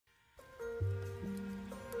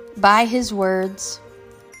By his words,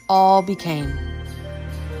 all became.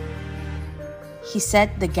 He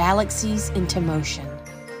set the galaxies into motion,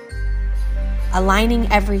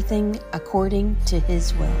 aligning everything according to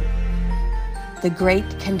his will. The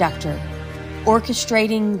great conductor,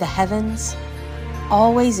 orchestrating the heavens,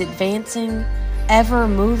 always advancing, ever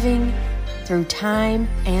moving through time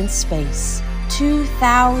and space.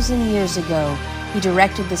 2,000 years ago, he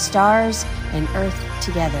directed the stars and earth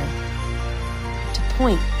together to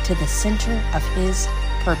point to the center of his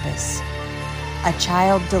purpose. A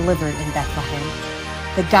child delivered in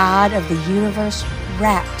Bethlehem, the God of the universe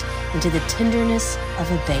wrapped into the tenderness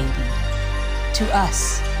of a baby. To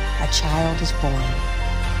us, a child is born,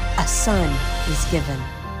 a son is given.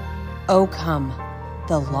 O come,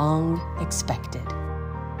 the long expected.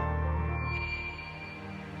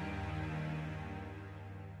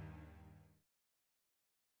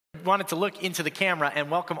 Wanted to look into the camera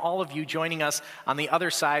and welcome all of you joining us on the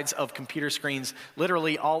other sides of computer screens,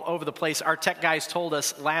 literally all over the place. Our tech guys told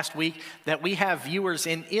us last week that we have viewers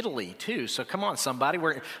in Italy too, so come on somebody,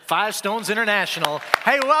 we're Five Stones International.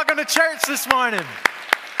 Hey, welcome to church this morning.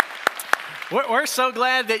 We're so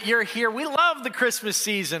glad that you're here. We love the Christmas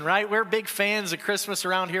season, right? We're big fans of Christmas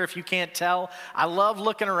around here, if you can't tell. I love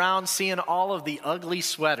looking around, seeing all of the ugly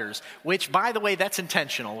sweaters, which, by the way, that's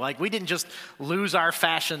intentional. Like, we didn't just lose our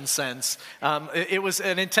fashion sense. It was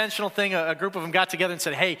an intentional thing. A group of them got together and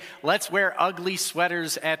said, hey, let's wear ugly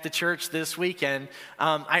sweaters at the church this weekend.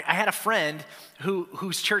 I had a friend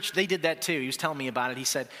whose church, they did that too. He was telling me about it. He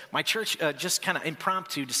said, my church just kind of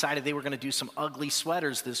impromptu decided they were going to do some ugly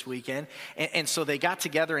sweaters this weekend. And so they got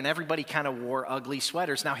together and everybody kind of wore ugly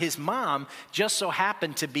sweaters. Now his mom just so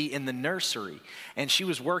happened to be in the nursery and she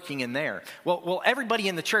was working in there. Well, everybody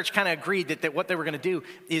in the church kind of agreed that what they were going to do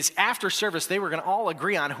is after service, they were going to all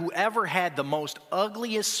agree on whoever had the most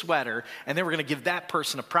ugliest sweater and they were going to give that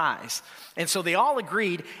person a prize. And so they all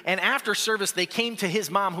agreed, and after service, they came to his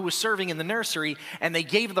mom who was serving in the nursery, and they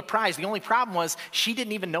gave the prize. The only problem was she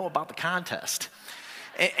didn't even know about the contest.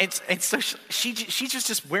 And so she's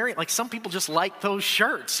just wearing, like some people just like those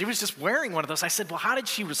shirts. She was just wearing one of those. I said, well, how did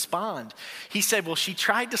she respond? He said, well, she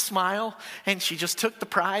tried to smile, and she just took the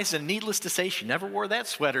prize, and needless to say, she never wore that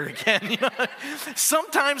sweater again. You know?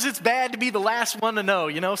 Sometimes it's bad to be the last one to know,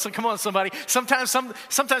 you know? So come on, somebody. Sometimes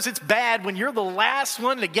it's bad when you're the last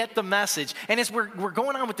one to get the message. And as we're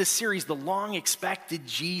going on with this series, the long-expected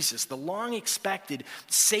Jesus, the long-expected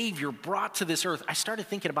Savior brought to this earth, I started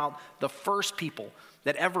thinking about the first people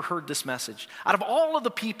that ever heard this message. Out of all of the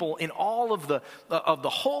people in all of the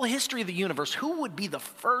whole history of the universe, who would be the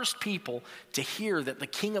first people to hear that the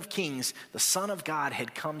King of Kings, the Son of God,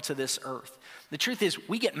 had come to this earth? The truth is,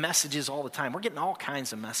 we get messages all the time. We're getting all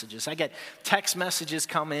kinds of messages. I get text messages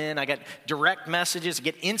come in. I get direct messages. I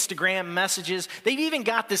get Instagram messages. They've even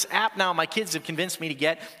got this app now my kids have convinced me to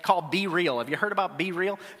get called Be Real. Have you heard about Be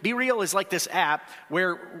Real? Be Real is like this app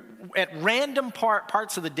where at random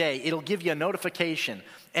parts of the day, it'll give you a notification.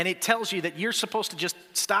 And it tells you that you're supposed to just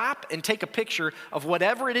stop and take a picture of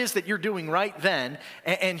whatever it is that you're doing right then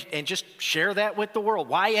and just share that with the world.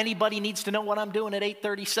 Why anybody needs to know what I'm doing at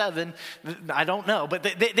 8:37, I don't know. But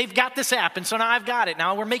they've got this app, and so now I've got it.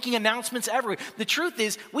 Now we're making announcements everywhere. The truth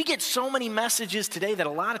is, we get so many messages today that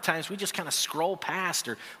a lot of times we just kind of scroll past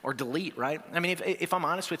or delete, right? I mean, if I'm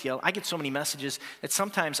honest with you, I get so many messages that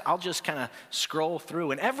sometimes I'll just kind of scroll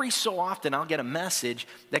through. And every so often I'll get a message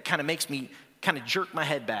that kind of makes me kind of jerk my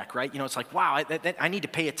head back, right? You know, it's like, wow, I need to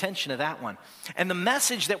pay attention to that one. And the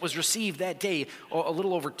message that was received that day, a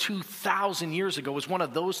little over 2,000 years ago, was one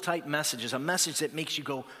of those type messages, a message that makes you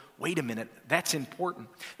go, wait a minute, that's important.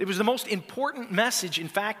 It was the most important message, in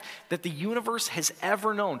fact, that the universe has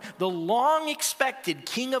ever known. The long-expected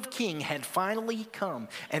King of Kings had finally come,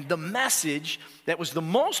 and the message that was the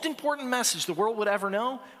most important message the world would ever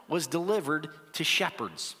know was delivered to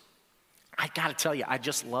shepherds. I got to tell you, I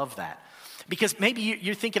just love that. Because maybe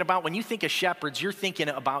you're thinking about, when you think of shepherds, you're thinking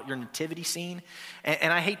about your nativity scene.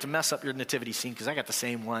 And I hate to mess up your nativity scene because I got the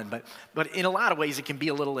same one. But in a lot of ways, it can be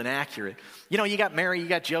a little inaccurate. You know, you got Mary, you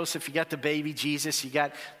got Joseph, you got the baby Jesus, you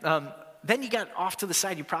got... Then you got off to the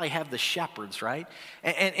side, you probably have the shepherds, right?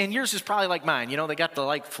 And yours is probably like mine. You know, they got the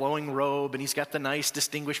like flowing robe, and he's got the nice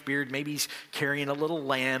distinguished beard. Maybe he's carrying a little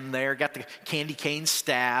lamb there, got the candy cane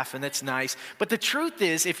staff, and that's nice. But the truth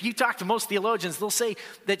is, if you talk to most theologians, they'll say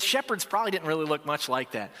that shepherds probably didn't really look much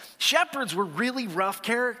like that. Shepherds were really rough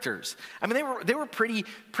characters. I mean, they were pretty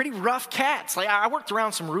rough cats. Like, I worked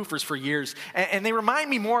around some roofers for years, and they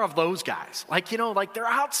remind me more of those guys. Like, you know, like they're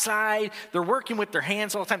outside, they're working with their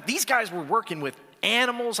hands all the time. These guys were working with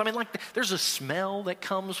animals. I mean, like, there's a smell that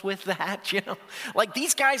comes with that, you know? Like,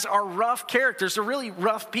 these guys are rough characters. They're really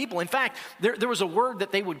rough people. In fact, there was a word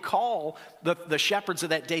that they would call the shepherds of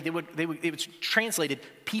that day. It was translated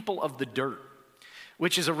people of the dirt,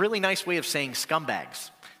 which is a really nice way of saying scumbags.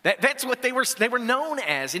 That's what they were known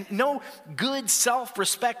as. And no good,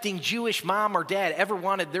 self-respecting Jewish mom or dad ever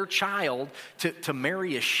wanted their child to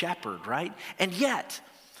marry a shepherd, right? And yet,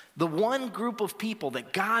 the one group of people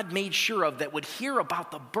that God made sure of that would hear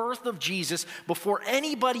about the birth of Jesus before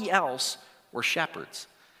anybody else were shepherds.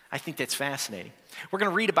 I think that's fascinating. We're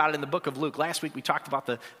going to read about it in the book of Luke. Last week we talked about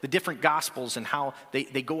the different gospels and how they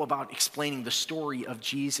go about explaining the story of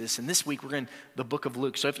Jesus. And this week we're in the book of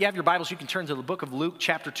Luke. So if you have your Bibles, you can turn to the book of Luke,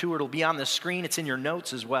 chapter 2. It'll be on the screen. It's in your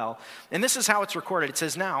notes as well. And this is how it's recorded. It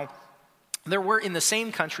says, "Now there were in the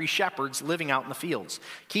same country shepherds living out in the fields,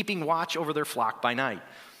 keeping watch over their flock by night.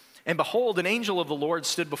 And behold, an angel of the Lord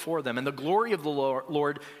stood before them, and the glory of the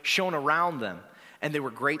Lord shone around them, and they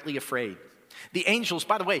were greatly afraid." The angels,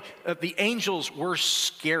 by the way, the angels were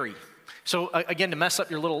scary. So again, to mess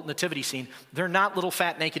up your little nativity scene, they're not little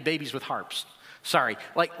fat naked babies with harps. Sorry,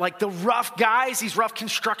 like the rough guys, these rough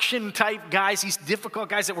construction type guys, these difficult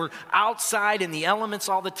guys that were outside in the elements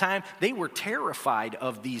all the time, they were terrified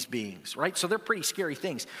of these beings, right? So they're pretty scary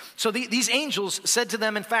things. So these angels said to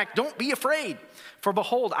them, in fact, "Don't be afraid, for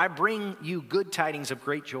behold, I bring you good tidings of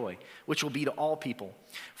great joy, which will be to all people.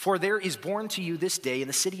 For there is born to you this day in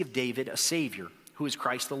the city of David a Savior, who is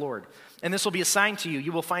Christ the Lord. And this will be a sign to you.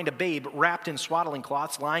 You will find a babe wrapped in swaddling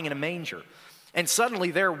cloths lying in a manger." And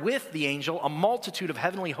suddenly there with the angel a multitude of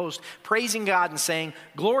heavenly hosts praising God and saying,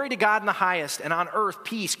 "Glory to God in the highest, and on earth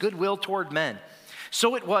peace, goodwill toward men."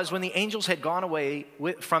 So it was when the angels had gone away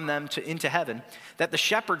from them into heaven that the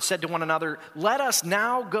shepherds said to one another, "Let us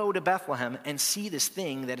now go to Bethlehem and see this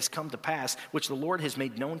thing that has come to pass, which the Lord has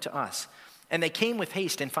made known to us." And they came with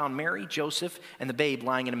haste and found Mary, Joseph, and the babe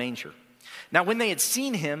lying in a manger. Now when they had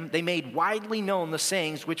seen him, they made widely known the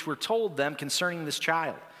sayings which were told them concerning this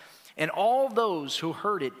child. And all those who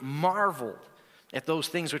heard it marveled at those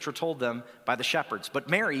things which were told them by the shepherds. But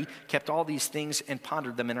Mary kept all these things and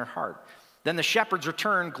pondered them in her heart. Then the shepherds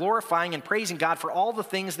returned, glorifying and praising God for all the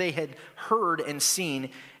things they had heard and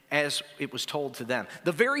seen as it was told to them.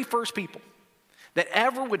 The very first people that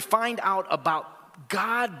ever would find out about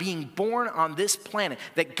God being born on this planet,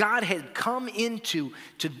 that God had come into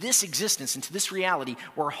this existence, into this reality,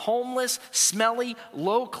 were homeless, smelly,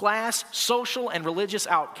 low-class, social, and religious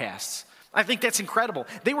outcasts. I think that's incredible.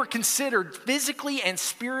 They were considered physically and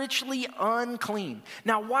spiritually unclean.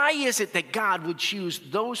 Now, why is it that God would choose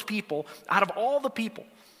those people out of all the people?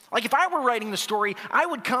 Like, if I were writing the story, I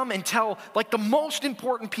would come and tell, like, the most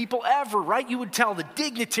important people ever, right? You would tell the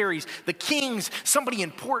dignitaries, the kings, somebody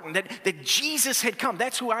important, that Jesus had come.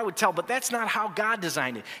 That's who I would tell, but that's not how God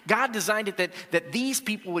designed it. God designed it that these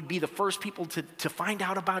people would be the first people to find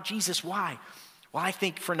out about Jesus. Why? Well, I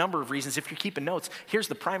think for a number of reasons. If you're keeping notes, here's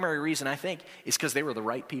the primary reason, I think, is because they were the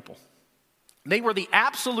right people. They were the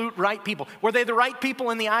absolute right people. Were they the right people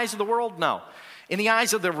in the eyes of the world? No. In the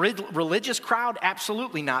eyes of the religious crowd?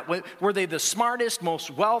 Absolutely not. Were they the smartest,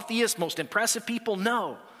 most wealthiest, most impressive people?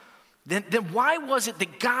 No. Then why was it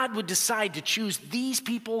that God would decide to choose these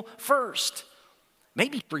people first?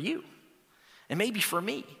 Maybe for you, and maybe for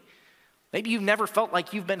me. Maybe you've never felt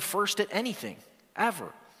like you've been first at anything,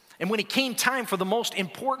 ever. And when it came time for the most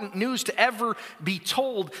important news to ever be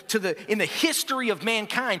told in the history of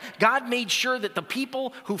mankind, God made sure that the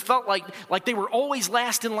people who felt like they were always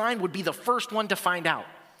last in line would be the first one to find out.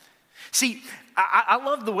 See, I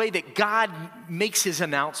love the way that God makes his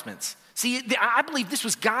announcements. See, I believe this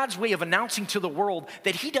was God's way of announcing to the world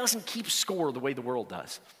that he doesn't keep score the way the world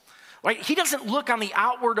does. Right? He doesn't look on the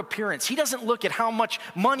outward appearance. He doesn't look at how much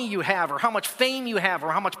money you have or how much fame you have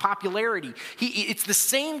or how much popularity. It's the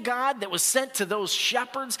same God that was sent to those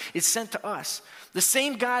shepherds is sent to us. The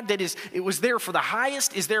same God that was there for the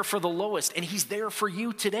highest is there for the lowest, and he's there for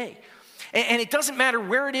you today. And it doesn't matter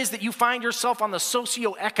where it is that you find yourself on the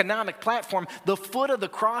socioeconomic platform, the foot of the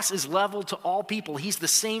cross is leveled to all people. He's the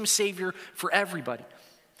same Savior for everybody.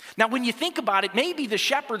 Now, when you think about it, maybe the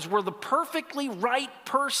shepherds were the perfectly right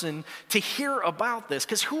person to hear about this,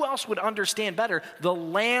 because who else would understand better the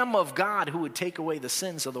Lamb of God who would take away the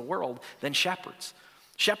sins of the world than shepherds?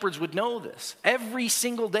 Shepherds would know this. Every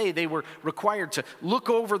single day they were required to look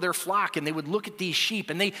over their flock, and they would look at these sheep,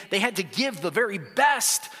 and they had to give the very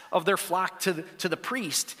best of their flock to the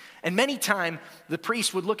priest. And many times the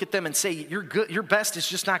priest would look at them and say, your best is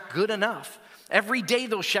just not good enough. Every day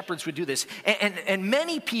those shepherds would do this. And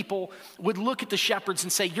many people would look at the shepherds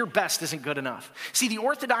and say, your best isn't good enough. See, the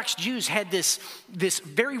Orthodox Jews had this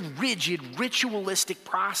very rigid, ritualistic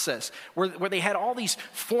process where they had all these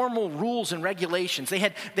formal rules and regulations. They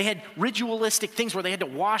had ritualistic things where they had to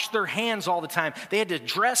wash their hands all the time. They had to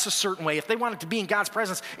dress a certain way. If they wanted to be in God's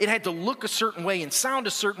presence, it had to look a certain way and sound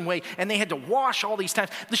a certain way, and they had to wash all these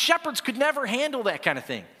times. The shepherds could never handle that kind of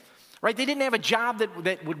thing. Right? They didn't have a job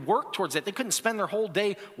that would work towards that. They couldn't spend their whole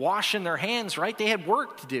day washing their hands, right? They had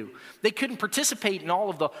work to do. They couldn't participate in all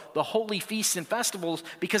of the holy feasts and festivals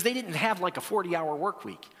because they didn't have like a 40-hour work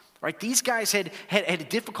week, right? These guys had a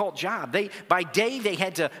difficult job. By day, they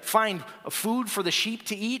had to find food for the sheep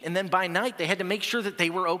to eat, and then by night, they had to make sure that they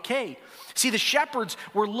were okay. See, the shepherds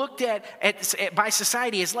were looked at by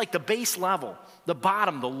society as like the base level, the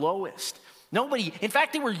bottom, the lowest. In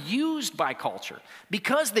fact, they were used by culture.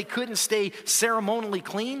 Because they couldn't stay ceremonially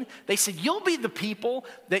clean, they said, you'll be the people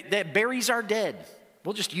that buries our dead.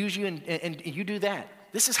 We'll just use you and you do that.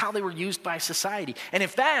 This is how they were used by society. And in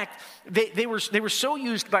fact, they were so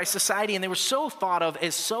used by society and they were so thought of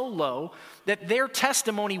as so low that their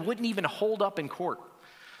testimony wouldn't even hold up in court.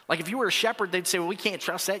 Like if you were a shepherd, they'd say, well, we can't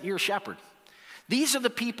trust that, you're a shepherd. These are the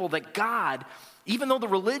people that God, even though the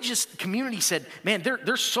religious community said, man,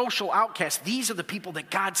 they're social outcasts, these are the people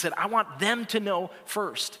that God said, I want them to know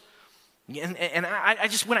first. And I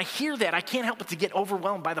just, when I hear that, I can't help but to get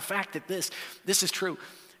overwhelmed by the fact that this is true.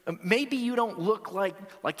 Maybe you don't look like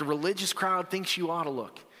the religious crowd thinks you ought to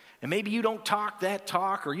look. And maybe you don't talk that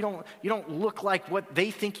talk, or you don't look like what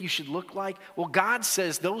they think you should look like. Well, God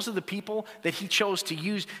says those are the people that he chose to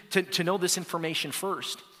use to know this information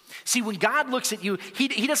first. See, when God looks at you,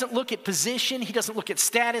 he doesn't look at position, he doesn't look at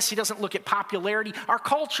status, he doesn't look at popularity. Our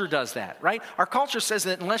culture does that, right? Our culture says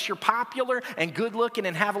that unless you're popular and good looking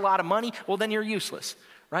and have a lot of money, well, then you're useless,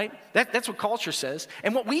 right? That's what culture says.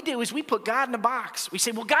 And what we do is we put God in a box. We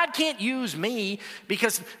say, well, God can't use me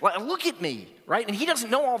because, well, look at me, right? And he doesn't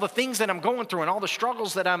know all the things that I'm going through and all the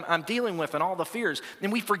struggles that I'm dealing with and all the fears.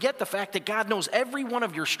 And we forget the fact that God knows every one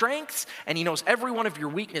of your strengths and he knows every one of your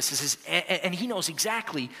weaknesses, and he knows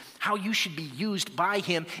exactly how you should be used by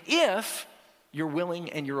him if you're willing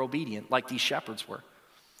and you're obedient like these shepherds were.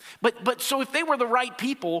 But so if they were the right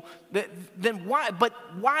people, then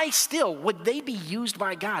why still would they be used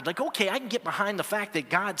by God? Like, okay, I can get behind the fact that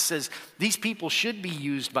God says these people should be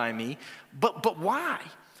used by me, but why?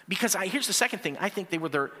 Because here's the second thing. I think they were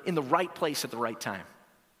there in the right place at the right time.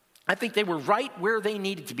 I think they were right where they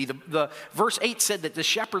needed to be. The verse 8 said that the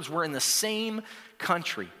shepherds were in the same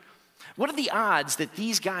country. What are the odds that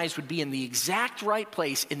these guys would be in the exact right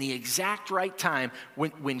place in the exact right time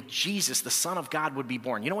when Jesus, the Son of God, would be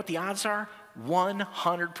born? You know what the odds are?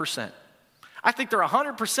 100%. I think they're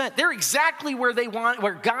 100%. They're exactly where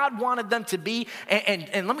God wanted them to be.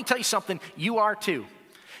 And let me tell you something, you are too.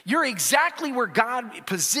 You're exactly where God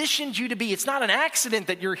positioned you to be. It's not an accident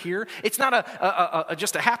that you're here. It's not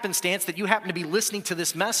just a happenstance that you happen to be listening to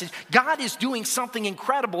this message. God is doing something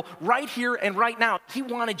incredible right here and right now. He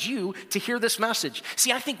wanted you to hear this message.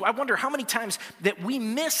 See, I wonder how many times that we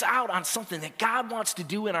miss out on something that God wants to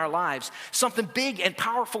do in our lives, something big and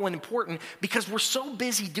powerful and important, because we're so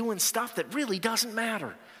busy doing stuff that really doesn't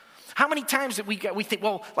matter. How many times that we think,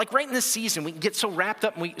 well, like right in this season, we can get so wrapped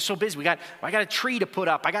up and we're so busy. I got a tree to put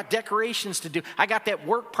up. I got decorations to do. I got that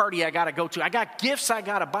work party I got to go to. I got gifts I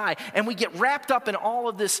got to buy. And we get wrapped up in all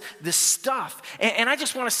of this stuff. And I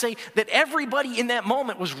just want to say that everybody in that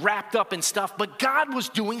moment was wrapped up in stuff, but God was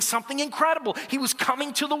doing something incredible. He was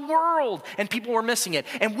coming to the world and people were missing it.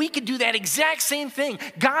 And we could do that exact same thing.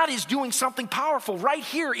 God is doing something powerful right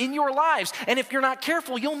here in your lives. And if you're not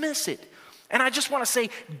careful, you'll miss it. And I just want to say,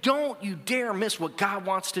 don't you dare miss what God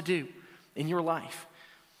wants to do in your life.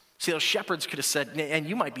 See, those shepherds could have said, and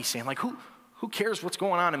you might be saying, like, who cares what's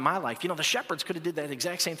going on in my life? You know, the shepherds could have did that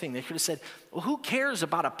exact same thing. They could have said, well, who cares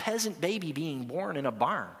about a peasant baby being born in a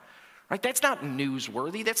barn? Right? That's not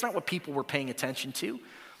newsworthy. That's not what people were paying attention to.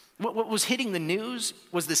 What was hitting the news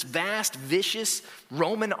was this vast, vicious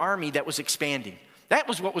Roman army that was expanding. That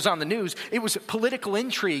was what was on the news. It was political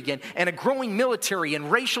intrigue and a growing military and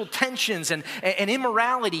racial tensions and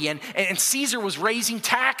immorality and Caesar was raising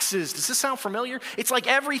taxes. Does this sound familiar? It's like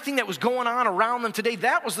everything that was going on around them today,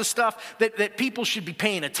 that was the stuff that people should be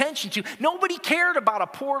paying attention to. Nobody cared about a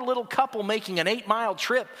poor little couple making an 8-mile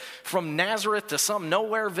trip from Nazareth to some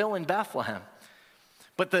nowhereville in Bethlehem.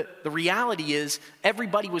 But the reality is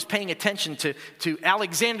everybody was paying attention to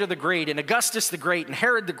Alexander the Great and Augustus the Great and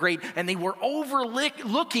Herod the Great, and they were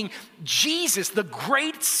overlooking Jesus, the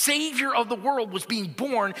great Savior of the world, was being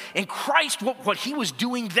born, and Christ, what he was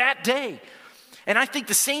doing that day. And I think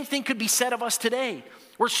the same thing could be said of us today.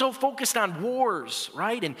 We're so focused on wars,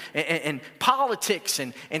 right? And politics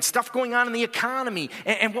and stuff going on in the economy.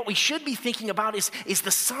 And what we should be thinking about is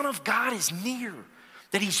the Son of God is near.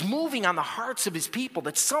 That he's moving on the hearts of his people,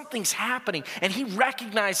 that something's happening, and he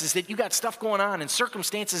recognizes that you got stuff going on and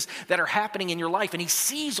circumstances that are happening in your life, and he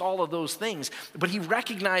sees all of those things, but he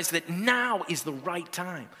recognized that now is the right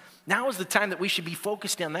time. Now is the time that we should be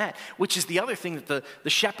focused on that, which is the other thing that the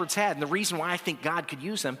shepherds had, and the reason why I think God could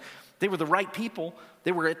use them. They were the right people,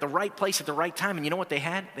 they were at the right place at the right time, and you know what they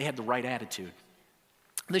had? They had the right attitude.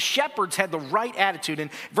 The shepherds had the right attitude. In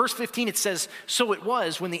verse 15 it says, "So it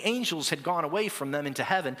was when the angels had gone away from them into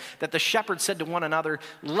heaven that the shepherds said to one another,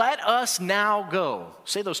 'Let us now go.'"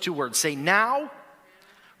 Say those two words. Say, "Now,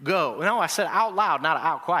 go." No, I said out loud, not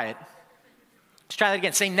out quiet. Let's try that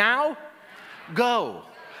again. Say, "Now, go."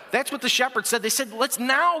 That's what the shepherds said. They said, let's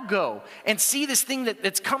now go and see this thing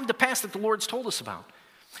that's come to pass that the Lord's told us about.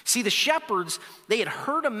 See, the shepherds, they had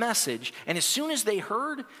heard a message, and as soon as they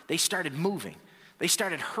heard, they started moving. They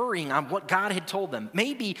started hurrying on what God had told them.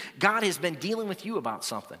 Maybe God has been dealing with you about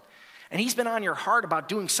something. And he's been on your heart about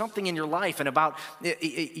doing something in your life and about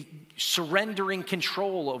surrendering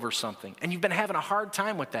control over something. And you've been having a hard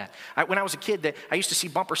time with that. When I was a kid, I used to see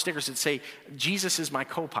bumper stickers that say, "Jesus is my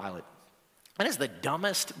co-pilot." That is the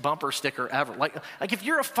dumbest bumper sticker ever. Like if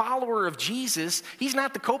you're a follower of Jesus, he's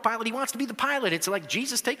not the co-pilot, he wants to be the pilot. It's like,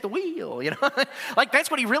 Jesus, take the wheel, you know? Like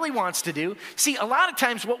that's what he really wants to do. See, a lot of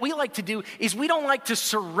times what we like to do is we don't like to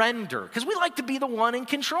surrender because we like to be the one in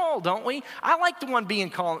control, don't we? I like the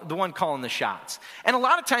one calling the shots. And a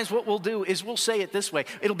lot of times what we'll do is we'll say it this way.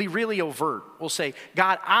 It'll be really overt. We'll say,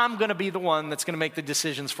 "God, I'm going to be the one that's going to make the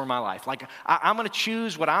decisions for my life. Like I'm going to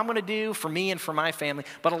choose what I'm going to do for me and for my family."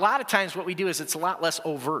 But a lot of times what we do is it's a lot less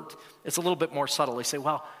overt. It's a little bit more subtle. They say,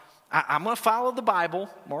 "Well, I'm going to follow the Bible,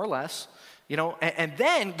 more or less, you know, and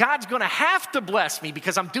then God's going to have to bless me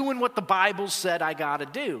because I'm doing what the Bible said I got to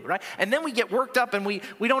do," right? And then we get worked up and we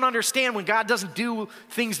don't understand when God doesn't do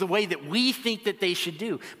things the way that we think that they should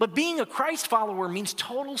do. But being a Christ follower means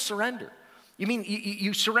total surrender.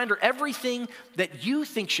 You surrender everything that you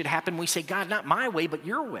think should happen. We say, "God, not my way, but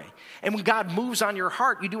your way." And when God moves on your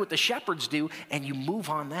heart, you do what the shepherds do, and you move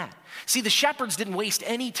on that. See, the shepherds didn't waste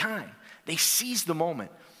any time. They seized the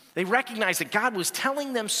moment. They recognized that God was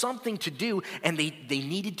telling them something to do, and they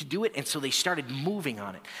needed to do it, and so they started moving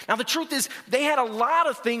on it. Now, the truth is, they had a lot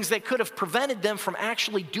of things that could have prevented them from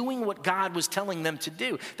actually doing what God was telling them to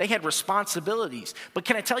do. They had responsibilities. But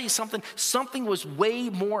can I tell you something? Something was way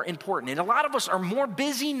more important. And a lot of us are more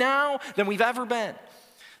busy now than we've ever been.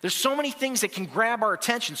 There's so many things that can grab our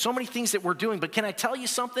attention, so many things that we're doing. But can I tell you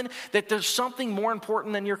something? That there's something more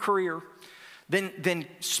important than your career. Than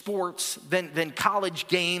sports, than college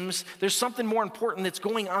games. There's something more important that's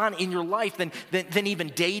going on in your life than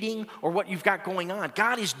even dating or what you've got going on.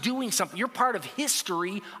 God is doing something. You're part of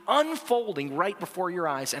history unfolding right before your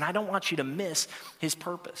eyes, and I don't want you to miss his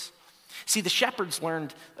purpose. See, the shepherds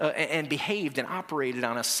learned and behaved and operated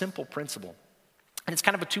on a simple principle. And it's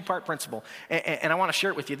kind of a two-part principle, and I want to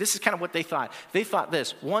share it with you. This is kind of what they thought. They thought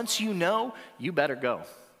this: once you know, you better go.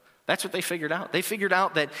 That's what they figured out. They figured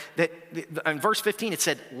out that in verse 15 it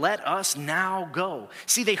said, "Let us now go."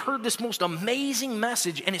 See, they heard this most amazing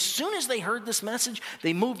message, and as soon as they heard this message,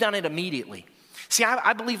 they moved on it immediately. See,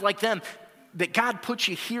 I believe like them that God put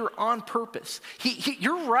you here on purpose.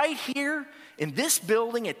 You're right here in this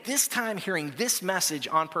building at this time hearing this message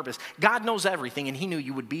on purpose. God knows everything, and he knew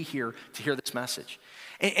you would be here to hear this message.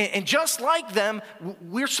 And just like them,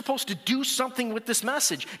 we're supposed to do something with this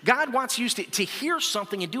message. God wants you to hear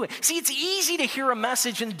something and do it. See, it's easy to hear a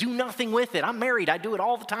message and do nothing with it. I'm married. I do it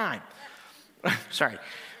all the time. Sorry.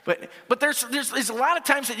 But there's a lot of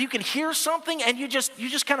times that you can hear something and you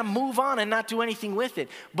just kind of move on and not do anything with it.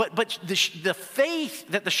 But the faith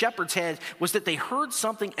that the shepherds had was that they heard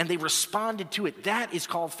something and they responded to it. That is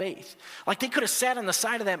called faith. Like they could have sat on the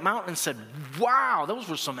side of that mountain and said, "Wow, those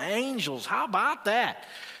were some angels. How about that?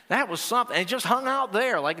 That was something." And just hung out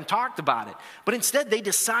there and talked about it. But instead they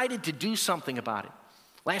decided to do something about it.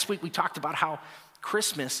 Last week we talked about how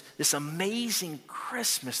Christmas, this amazing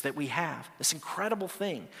Christmas that we have, this incredible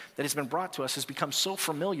thing that has been brought to us has become so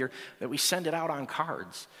familiar that we send it out on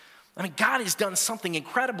cards. I mean, God has done something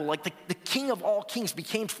incredible. Like the King of all kings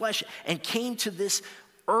became flesh and came to this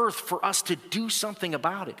earth for us to do something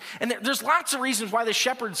about it. And there's lots of reasons why the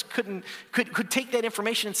shepherds could take that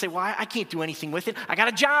information and say, well, I can't do anything with it. I got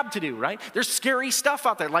a job to do, right? There's scary stuff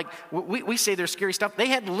out there. Like we say there's scary stuff. They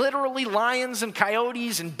had literally lions and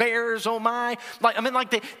coyotes and bears, oh my.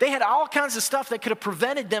 They had all kinds of stuff that could have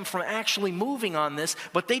prevented them from actually moving on this,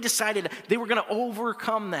 but they decided they were going to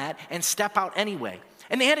overcome that and step out anyway.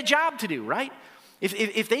 And they had a job to do, right?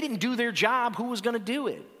 If they didn't do their job, who was going to do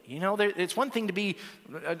it? You know, it's one thing to be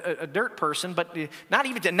a dirt person, but not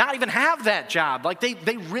even have that job. Like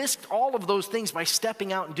they risked all of those things by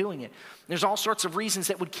stepping out and doing it. There's all sorts of reasons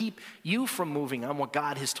that would keep you from moving on what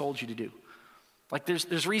God has told you to do. Like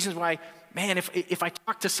there's reasons why, man, if I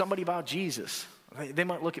talk to somebody about Jesus, they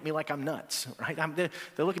might look at me like I'm nuts, right?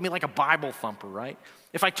 They look at me like a Bible thumper, right?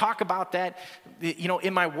 If I talk about that, you know,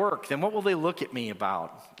 in my work, then what will they look at me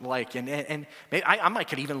about? Like, and maybe I might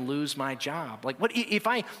could even lose my job. Like, what if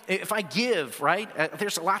I give, right?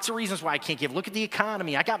 There's lots of reasons why I can't give. Look at the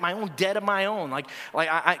economy. I got my own debt of my own. Like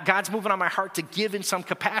God's moving on my heart to give in some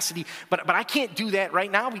capacity, but I can't do that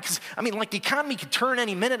right now because the economy could turn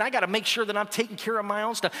any minute. I got to make sure that I'm taking care of my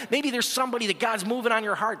own stuff. Maybe there's somebody that God's moving on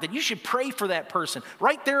your heart that you should pray for that person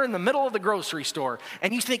right there in the middle of the grocery store,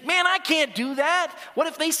 and you think, man, I can't do that. What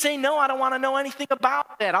if they say no? I don't want to know anything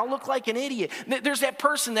about that. I'll look like an idiot. There's that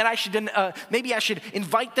person that maybe I should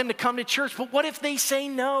invite them to come to church, but what if they say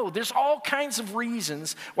no? There's all kinds of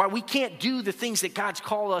reasons why we can't do the things that God's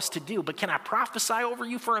called us to do. But can I prophesy over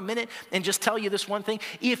you for a minute and just tell you this one thing?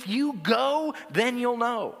 If you go, then you'll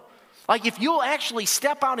know. Like if you'll actually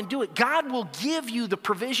step out and do it, God will give you the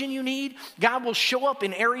provision you need. God will show up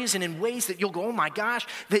in areas and in ways that you'll go, oh my gosh,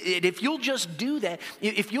 if you'll just do that,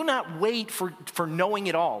 if you'll not wait for knowing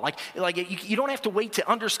it all, like you don't have to wait to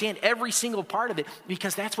understand every single part of it,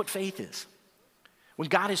 because that's what faith is. When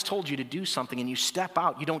God has told you to do something and you step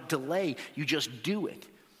out, you don't delay, you just do it.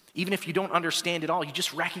 Even if you don't understand it all, you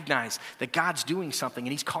just recognize that God's doing something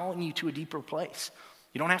and he's calling you to a deeper place.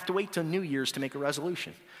 You don't have to wait till New Year's to make a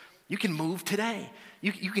resolution. You can move today.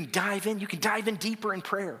 You can dive in. You can dive in deeper in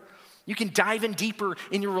prayer. You can dive in deeper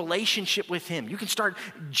in your relationship with him. You can start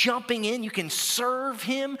jumping in. You can serve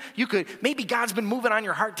him. Maybe God's been moving on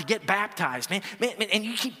your heart to get baptized, man, and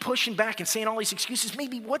you keep pushing back and saying all these excuses.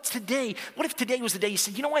 Maybe what's today? What if today was the day you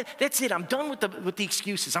said, you know what? That's it. I'm done with the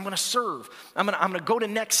excuses. I'm going to serve. I'm going to go to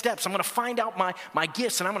next steps. I'm going to find out my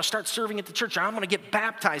gifts, and I'm going to start serving at the church. I'm going to get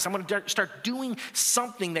baptized. I'm going to start doing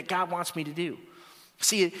something that God wants me to do.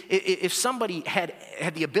 See, if somebody had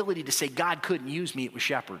the ability to say God couldn't use me, it was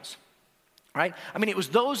shepherds, right? It was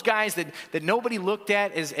those guys that nobody looked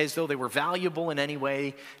at as though they were valuable in any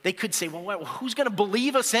way. They could say, well, who's going to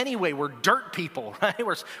believe us anyway? We're dirt people, right?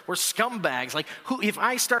 We're scumbags. Like, if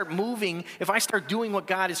I start moving, if I start doing what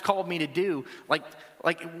God has called me to do, like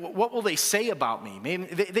what will they say about me? Maybe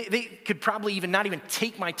they could probably not even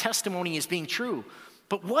take my testimony as being true.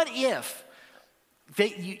 But what if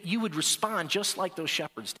you would respond just like those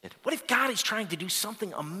shepherds did? What if God is trying to do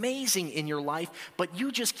something amazing in your life, but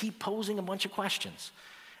you just keep posing a bunch of questions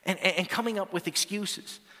and coming up with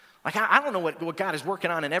excuses? Like, I don't know what God is working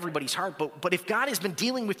on in everybody's heart, but if God has been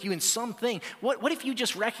dealing with you in something, what if you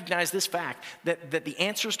just recognize this fact, that the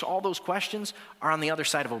answers to all those questions are on the other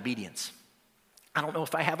side of obedience? I don't know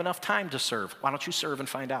if I have enough time to serve. Why don't you serve and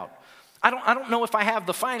find out? I don't know if I have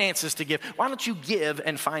the finances to give. Why don't you give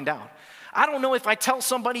and find out? I don't know if I tell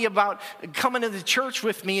somebody about coming to the church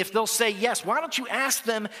with me, if they'll say yes. Why don't you ask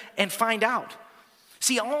them and find out?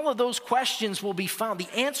 See, all of those questions will be found. The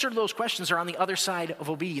answer to those questions are on the other side of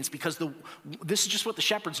obedience, because this is just what the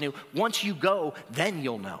shepherds knew. Once you go, then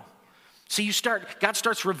you'll know. So God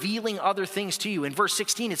starts revealing other things to you. In verse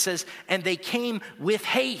 16 it says, and they came with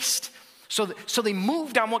haste. So they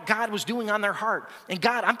moved on what God was doing on their heart. And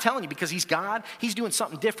God, I'm telling you, because he's God, he's doing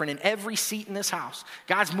something different in every seat in this house.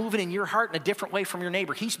 God's moving in your heart in a different way from your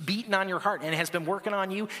neighbor. He's beating on your heart and has been working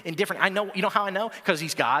on you in different. You know how I know? Because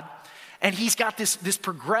he's God. And he's got this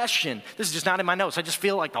progression. This is just not in my notes. I just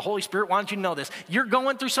feel like the Holy Spirit wants you to know this. You're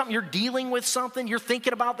going through something. You're dealing with something. You're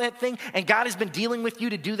thinking about that thing. And God has been dealing with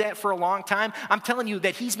you to do that for a long time. I'm telling you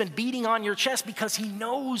that he's been beating on your chest because he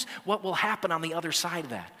knows what will happen on the other side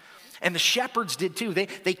of that. And the shepherds did too.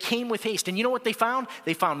 They came with haste. And you know what they found?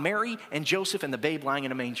 They found Mary and Joseph and the babe lying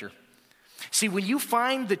in a manger. See, when you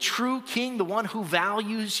find the true king, the one who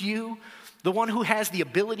values you, the one who has the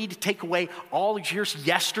ability to take away all your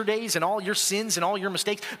yesterdays and all your sins and all your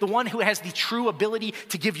mistakes, the one who has the true ability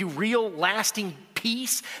to give you real lasting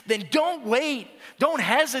peace, then don't wait, don't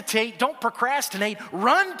hesitate, don't procrastinate,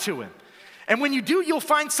 run to him. And when you do, you'll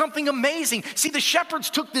find something amazing. See, the shepherds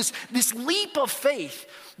took this leap of faith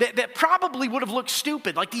that probably would have looked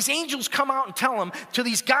stupid. Like these angels come out and tell them to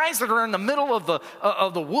these guys that are in the middle of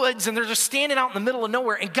the woods, and they're just standing out in the middle of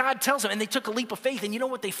nowhere, and God tells them, and they took a leap of faith, and you know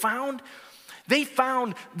what they found? They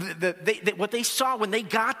found what they saw when they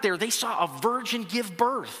got there. They saw a virgin give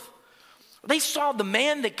birth. They saw the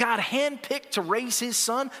man that God handpicked to raise his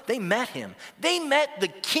son. They met him. They met the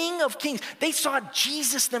King of Kings. They saw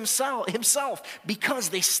Jesus himself because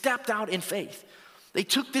they stepped out in faith. They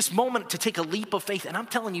took this moment to take a leap of faith. And I'm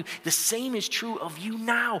telling you, the same is true of you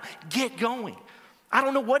now. Get going. I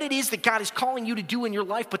don't know what it is that God is calling you to do in your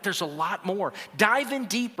life, but there's a lot more. Dive in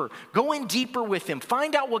deeper. Go in deeper with him.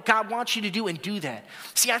 Find out what God wants you to do and do that.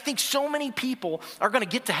 See, I think so many people are going to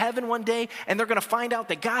get to heaven one day, and they're going to find out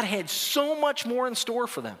that God had so much more in store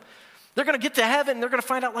for them. They're going to get to heaven, and they're going to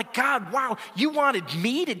find out like, God, wow, you wanted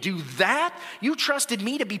me to do that? You trusted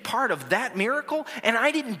me to be part of that miracle? And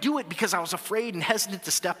I didn't do it because I was afraid and hesitant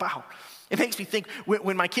to step out. It makes me think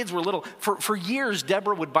when my kids were little, for years,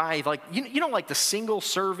 Deborah would buy like, you know, like the single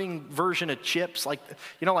serving version of chips, like,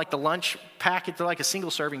 you know, like the lunch packet, they're like a single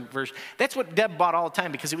serving version. That's what Deb bought all the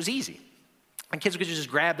time because it was easy. And kids could just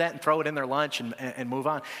grab that and throw it in their lunch and move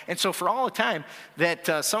on. And so for all the time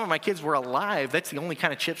that some of my kids were alive, that's the only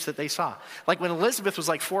kind of chips that they saw. Like when Elizabeth was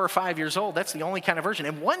like 4 or 5 years old, that's the only kind of version.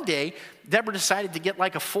 And one day, Deborah decided to get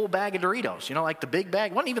like a full bag of Doritos, you know, like the big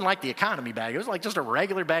bag. It wasn't even like the economy bag. It was like just a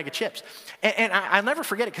regular bag of chips. And I'll never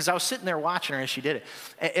forget it because I was sitting there watching her as she did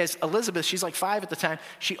it. As Elizabeth, she's like 5 at the time,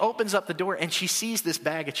 she opens up the door and she sees this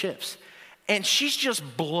bag of chips. And she's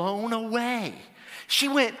just blown away. She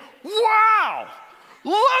went, wow,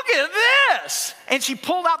 look at this. And she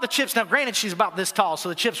pulled out the chips. Now, granted, she's about this tall, so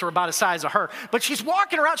the chips were about the size of her. But she's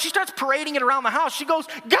walking around. She starts parading it around the house. She goes,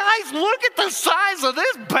 guys, look at the size of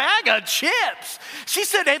this bag of chips. She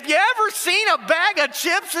said, have you ever seen a bag of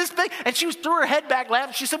chips this big? And she threw her head back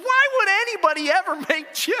laughing. She said, why would anybody ever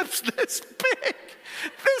make chips this big?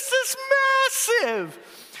 This is massive.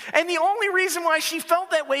 And the only reason why she felt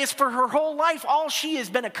that way is for her whole life, all she has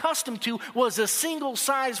been accustomed to was a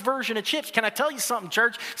single-size version of chips. Can I tell you something,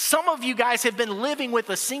 church? Some of you guys have been living with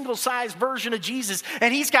a single-size version of Jesus,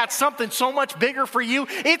 and he's got something so much bigger for you.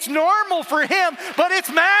 It's normal for him, but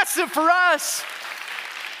it's massive for us.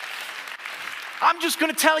 I'm just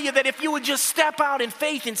going to tell you that if you would just step out in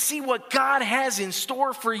faith and see what God has in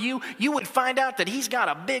store for you, you would find out that he's got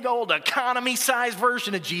a big old economy-sized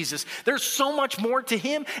version of Jesus. There's so much more to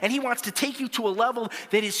him, and he wants to take you to a level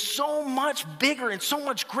that is so much bigger and so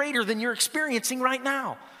much greater than you're experiencing right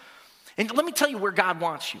now. And let me tell you where God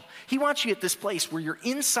wants you. He wants you at this place where you're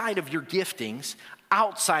inside of your giftings,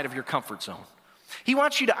 outside of your comfort zone. He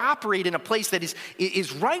wants you to operate in a place that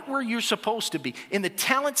is right where you're supposed to be, in the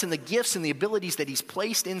talents and the gifts and the abilities that he's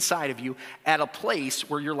placed inside of you, at a place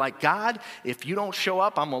where you're like, God, if you don't show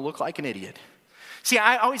up, I'm going to look like an idiot. See,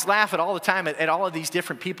 I always laugh at all the time at all of these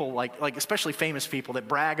different people, like especially famous people that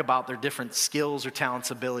brag about their different skills or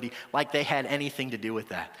talents, ability, like they had anything to do with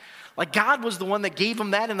that. Like God was the one that gave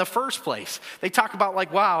them that in the first place. They talk about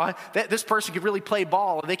like, wow, this person could really play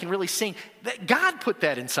ball, or they can really sing. God put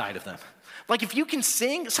that inside of them. Like if you can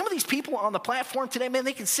sing, some of these people on the platform today, man,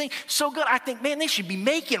 they can sing so good. I think, man, they should be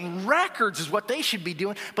making records is what they should be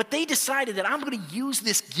doing. But they decided that I'm going to use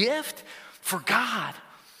this gift for God.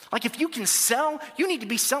 Like if you can sell, you need to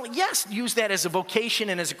be selling. Yes, use that as a vocation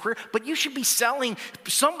and as a career, but you should be selling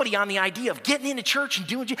somebody on the idea of getting into church and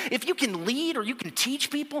doing. If you can lead or you can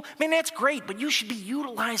teach people, man, that's great, but you should be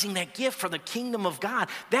utilizing that gift for the kingdom of God.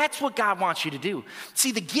 That's what God wants you to do.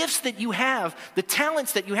 See, the gifts that you have, the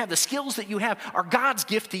talents that you have, the skills that you have are God's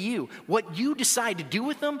gift to you. What you decide to do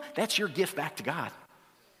with them, that's your gift back to God.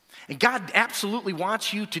 And God absolutely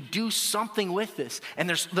wants you to do something with this. And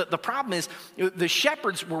the problem is the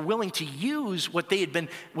shepherds were willing to use what they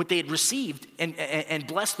had received and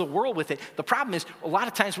bless the world with it. The problem is a lot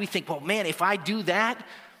of times we think, well, man, if I do that,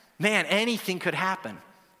 man, anything could happen.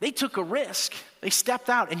 They took a risk. They stepped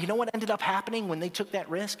out. And you know what ended up happening when they took that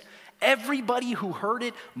risk? Everybody who heard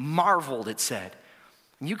it marveled, it said.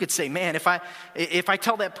 And you could say, man, if I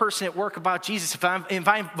tell that person at work about Jesus, if I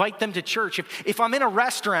invite them to church, if I'm in a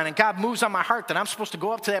restaurant and God moves on my heart, then I'm supposed to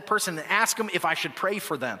go up to that person and ask them if I should pray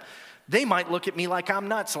for them. They might look at me like I'm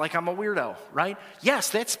nuts, like I'm a weirdo, right?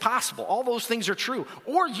 Yes, that's possible. All those things are true.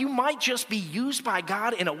 Or you might just be used by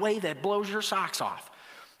God in a way that blows your socks off.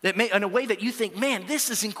 In a way that you think, man, this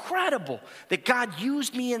is incredible that God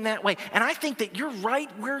used me in that way. And I think that you're right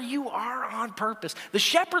where you are on purpose. The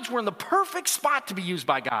shepherds were in the perfect spot to be used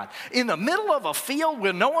by God, in the middle of a field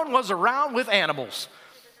where no one was around with animals.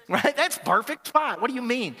 Right? That's perfect spot. What do you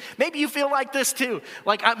mean? Maybe you feel like this too.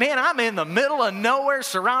 Like, man, I'm in the middle of nowhere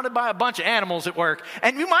surrounded by a bunch of animals at work.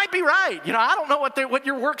 And you might be right. I don't know what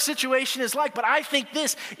your work situation is like, but I think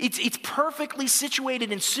it's perfectly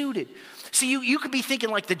situated and suited. See, you could be thinking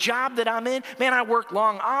like the job that I'm in, man, I work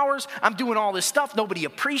long hours. I'm doing all this stuff. Nobody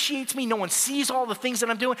appreciates me. No one sees all the things that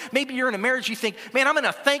I'm doing. Maybe you're in a marriage. You think, man, I'm in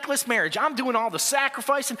a thankless marriage. I'm doing all the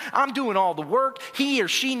sacrificing. I'm doing all the work. He or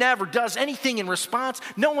she never does anything in response.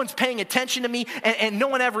 No one's paying attention to me, and no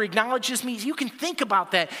one ever acknowledges me. You can think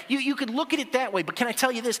about that. You could look at it that way. But can I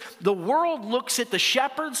tell you this? The world looks at the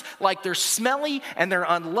shepherds like they're smelly and they're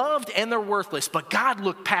unloved and they're worthless. But God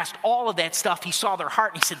looked past all of that stuff. He saw their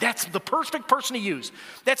heart and he said, that's the perfect person to use.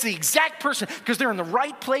 That's the exact person, because they're in the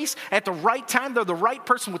right place at the right time. They're the right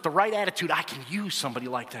person with the right attitude. I can use somebody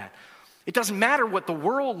like that. It doesn't matter what the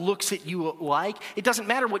world looks at you like. It doesn't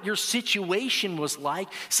matter what your situation was like.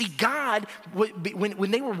 See, God,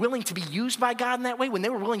 when they were willing to be used by God in that way, when they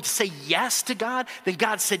were willing to say yes to God, then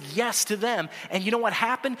God said yes to them. And you know what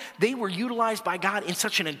happened? They were utilized by God in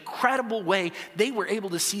such an incredible way. They were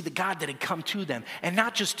able to see the God that had come to them, and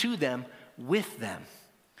not just to them, with them.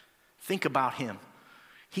 Think about him.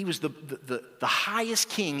 He was the highest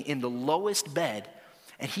king in the lowest bed,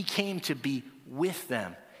 and he came to be with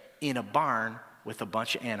them in a barn with a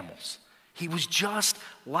bunch of animals. He was just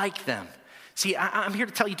like them. See, I'm here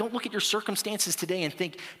to tell you, don't look at your circumstances today and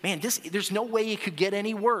think, man, there's no way it could get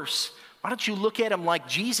any worse. Why don't you look at him like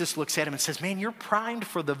Jesus looks at him and says, man, you're primed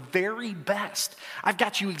for the very best. I've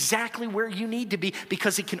got you exactly where you need to be,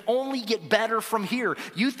 because it can only get better from here.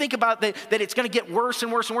 You think about that it's going to get worse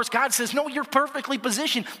and worse and worse. God says, no, you're perfectly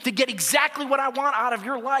positioned to get exactly what I want out of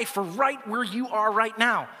your life for right where you are right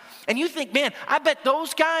now. And you think, man, I bet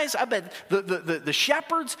those guys, I bet the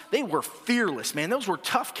shepherds, they were fearless, man. Those were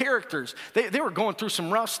tough characters. They were going through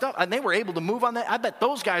some rough stuff, and they were able to move on that. I bet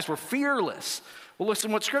those guys were fearless. Well,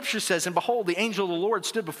 listen what Scripture says. And behold, the angel of the Lord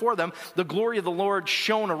stood before them. The glory of the Lord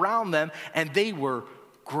shone around them, and they were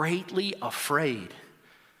greatly afraid.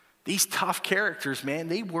 These tough characters, man,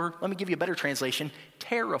 they were, let me give you a better translation,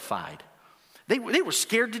 terrified. They were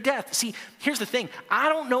scared to death. See, here's the thing. I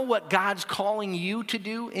don't know what God's calling you to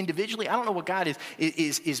do individually. I don't know what God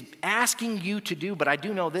is asking you to do, but I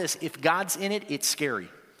do know this. If God's in it, it's scary.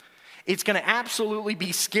 It's going to absolutely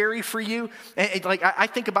be scary for you. I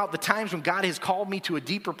think about the times when God has called me to a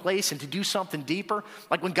deeper place and to do something deeper.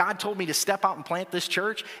 Like when God told me to step out and plant this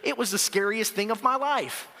church, it was the scariest thing of my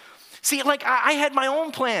life. See, I had my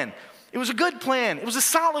own plan. It was a good plan. It was a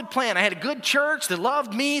solid plan. I had a good church. They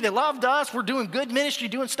loved me. They loved us. We're doing good ministry,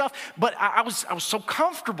 doing stuff. But I was so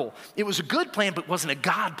comfortable. It was a good plan, but it wasn't a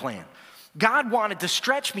God plan. God wanted to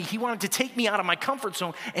stretch me. He wanted to take me out of my comfort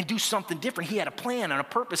zone and do something different. He had a plan and a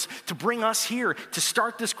purpose to bring us here, to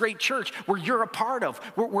start this great church where you're a part of,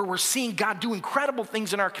 where we're seeing God do incredible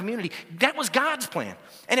things in our community. That was God's plan.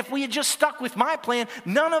 And if we had just stuck with my plan,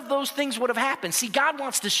 none of those things would have happened. See, God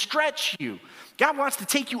wants to stretch you. God wants to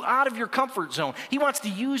take you out of your comfort zone. He wants to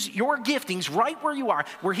use your giftings right where you are,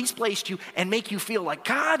 where he's placed you, and make you feel like,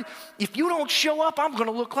 God, if you don't show up, I'm going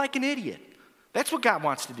to look like an idiot. That's what God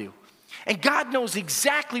wants to do. And God knows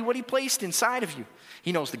exactly what he placed inside of you.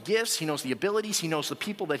 He knows the gifts, he knows the abilities, he knows the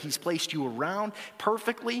people that he's placed you around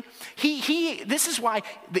perfectly. This is why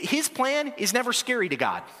his plan is never scary to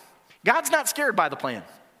God. God's not scared by the plan.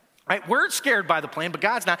 Right? We're scared by the plan, but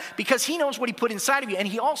God's not, because he knows what he put inside of you. And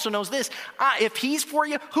he also knows this, if he's for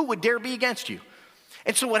you, who would dare be against you?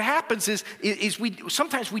 And so what happens is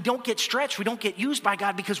sometimes we don't get stretched, we don't get used by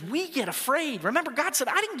God because we get afraid. Remember, God said,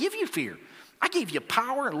 I didn't give you fear. I gave you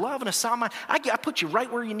power and love and a sound mind. I put you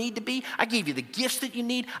right where you need to be. I gave you the gifts that you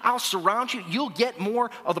need. I'll surround you. You'll get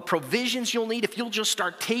more of the provisions you'll need if you'll just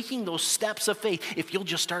start taking those steps of faith, if you'll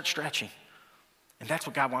just start stretching. And that's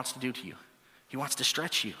what God wants to do to you. He wants to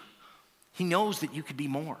stretch you. He knows that you could be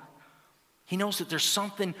more. He knows that there's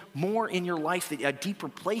something more in your life, a deeper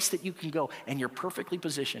place that you can go, and you're perfectly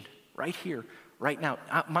positioned right here, right now.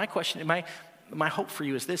 My question, my hope for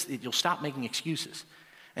you is this, that you'll stop making excuses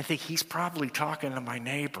and think, he's probably talking to my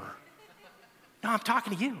neighbor. No, I'm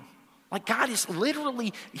talking to you. Like God is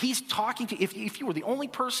literally, he's talking to you. If you were the only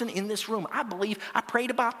person in this room, I believe, I prayed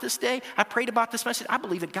about this day, I prayed about this message, I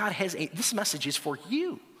believe that God has this message is for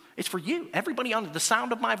you. It's for you. Everybody under the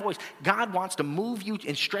sound of my voice, God wants to move you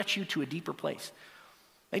and stretch you to a deeper place.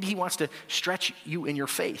 Maybe he wants to stretch you in your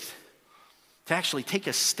faith, to actually take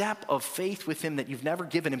a step of faith with him that you've never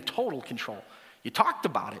given him total control. You talked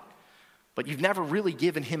about it, but you've never really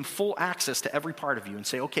given him full access to every part of you and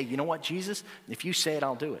say, okay, you know what, Jesus? If you say it,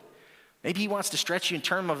 I'll do it. Maybe he wants to stretch you in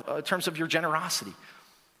terms of your generosity.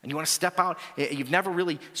 And you want to step out. You've never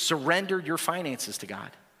really surrendered your finances to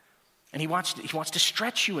God. And he wants to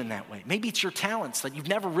stretch you in that way. Maybe it's your talents that you've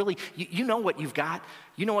never really, you know what you've got.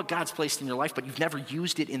 You know what God's placed in your life, but you've never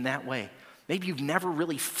used it in that way. Maybe you've never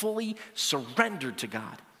really fully surrendered to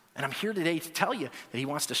God. And I'm here today to tell you that he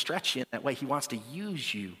wants to stretch you in that way. He wants to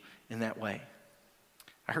use you in that way.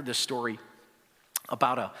 I heard this story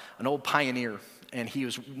about an old pioneer, and he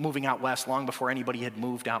was moving out west long before anybody had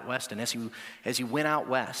moved out west. And as he went out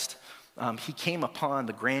west, he came upon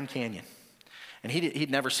the Grand Canyon. And he'd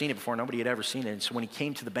never seen it before. Nobody had ever seen it. And so when he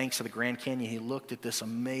came to the banks of the Grand Canyon, he looked at this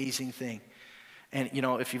amazing thing. And, you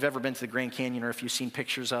know, if you've ever been to the Grand Canyon, or if you've seen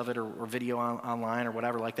pictures of it or video online or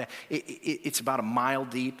whatever like that, it's about a mile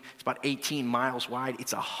deep. It's about 18 miles wide.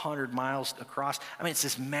 It's 100 miles across. I mean, it's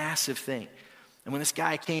this massive thing. And when this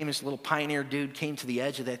guy came, this little pioneer dude came to the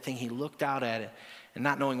edge of that thing, he looked out at it. And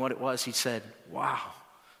not knowing what it was, he said, wow,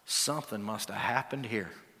 something must have happened here.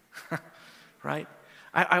 Right?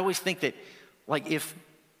 I always think that, like, if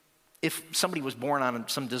somebody was born on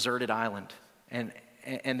some deserted island and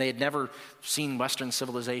they had never seen Western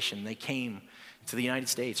civilization, they came to the United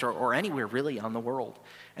States or anywhere really on the world,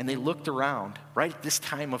 and they looked around right at this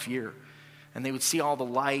time of year, and they would see all the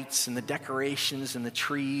lights and the decorations and the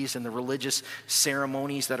trees and the religious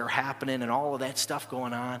ceremonies that are happening and all of that stuff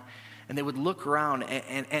going on, and they would look around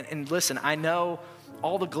and listen, I know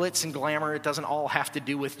all the glitz and glamour, it doesn't all have to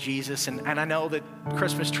do with Jesus. And I know that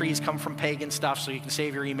Christmas trees come from pagan stuff, so you can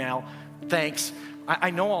save your email. Thanks. I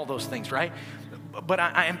know all those things, right? But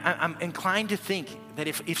I'm inclined to think that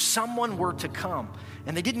if someone were to come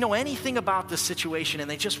and they didn't know anything about this situation and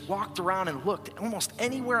they just walked around and looked almost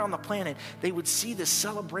anywhere on the planet, they would see this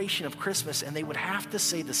celebration of Christmas and they would have to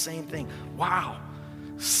say the same thing. Wow,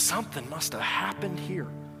 something must have happened here.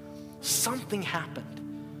 Something happened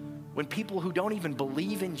when people who don't even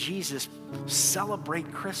believe in Jesus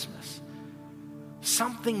celebrate Christmas.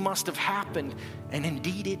 Something must have happened, and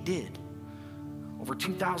indeed it did. Over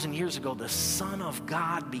 2,000 years ago, the Son of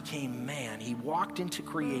God became man. He walked into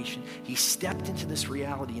creation. He stepped into this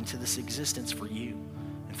reality, into this existence for you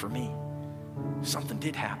and for me. Something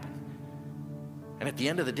did happen. And at the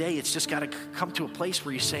end of the day, it's just got to come to a place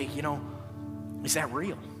where you say, you know, is that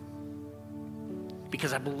real?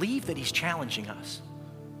 Because I believe that he's challenging us.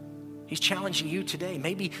 He's challenging you today,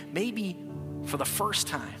 maybe for the first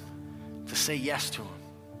time, to say yes to him,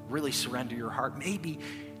 really surrender your heart. Maybe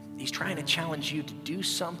he's trying to challenge you to do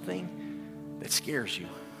something that scares you,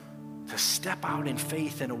 to step out in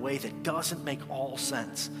faith in a way that doesn't make all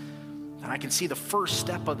sense. And I can see the first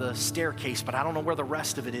step of the staircase, but I don't know where the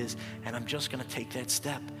rest of it is, and I'm just going to take that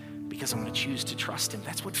step because I'm going to choose to trust him.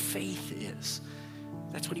 That's what faith is.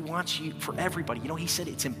 That's what he wants you for everybody. You know, he said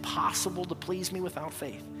it's impossible to please me without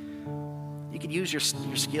faith. You could use your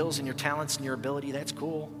skills and your talents and your ability. That's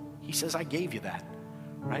cool. He says, I gave you that,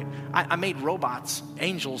 right? I made robots,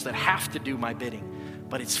 angels that have to do my bidding,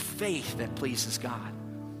 but it's faith that pleases God.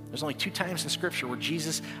 There's only 2 times in Scripture where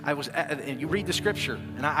Jesus, and you read the Scripture,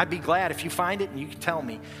 and I'd be glad if you find it and you can tell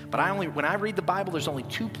me, but when I read the Bible, there's only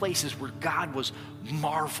 2 places where God was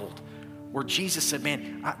marveled, where Jesus said,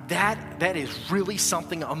 man, that is really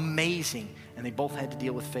something amazing, and they both had to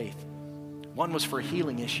deal with faith. One was for a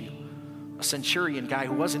healing issue. A centurion guy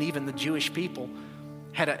who wasn't even the Jewish people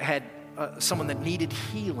had someone that needed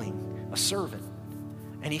healing, a servant.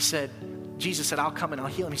 And Jesus said, I'll come and I'll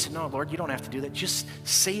heal him. He said, no, Lord, you don't have to do that. Just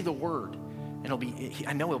say the word and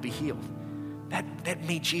I know he'll be healed. That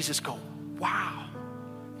made Jesus go, wow.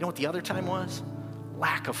 You know what the other time was?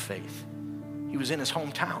 Lack of faith. He was in his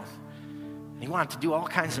hometown and he wanted to do all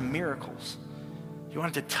kinds of miracles. He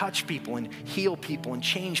wanted to touch people and heal people and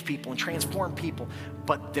change people and transform people.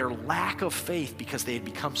 But their lack of faith, because they had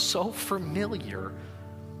become so familiar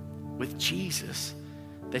with Jesus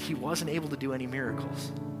that he wasn't able to do any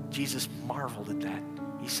miracles. Jesus marveled at that.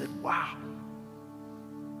 He said, wow.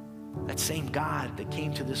 That same God that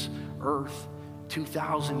came to this earth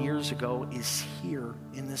 2,000 years ago is here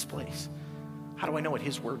in this place. How do I know it?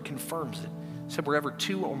 His word confirms it. It said wherever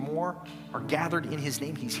 2 or more are gathered in his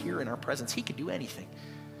name, he's here in our presence. He can do anything.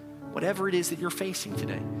 Whatever it is that you're facing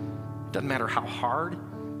today. It doesn't matter how hard,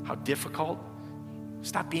 how difficult.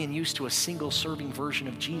 Stop being used to a single serving version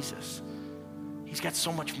of Jesus. He's got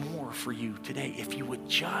so much more for you today. If you would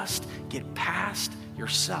just get past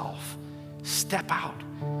yourself, step out,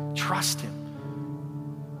 trust him,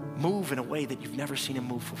 move in a way that you've never seen him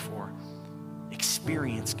move before.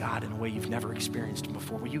 Experience God in a way you've never experienced him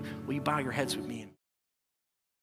before. Will you bow your heads with me?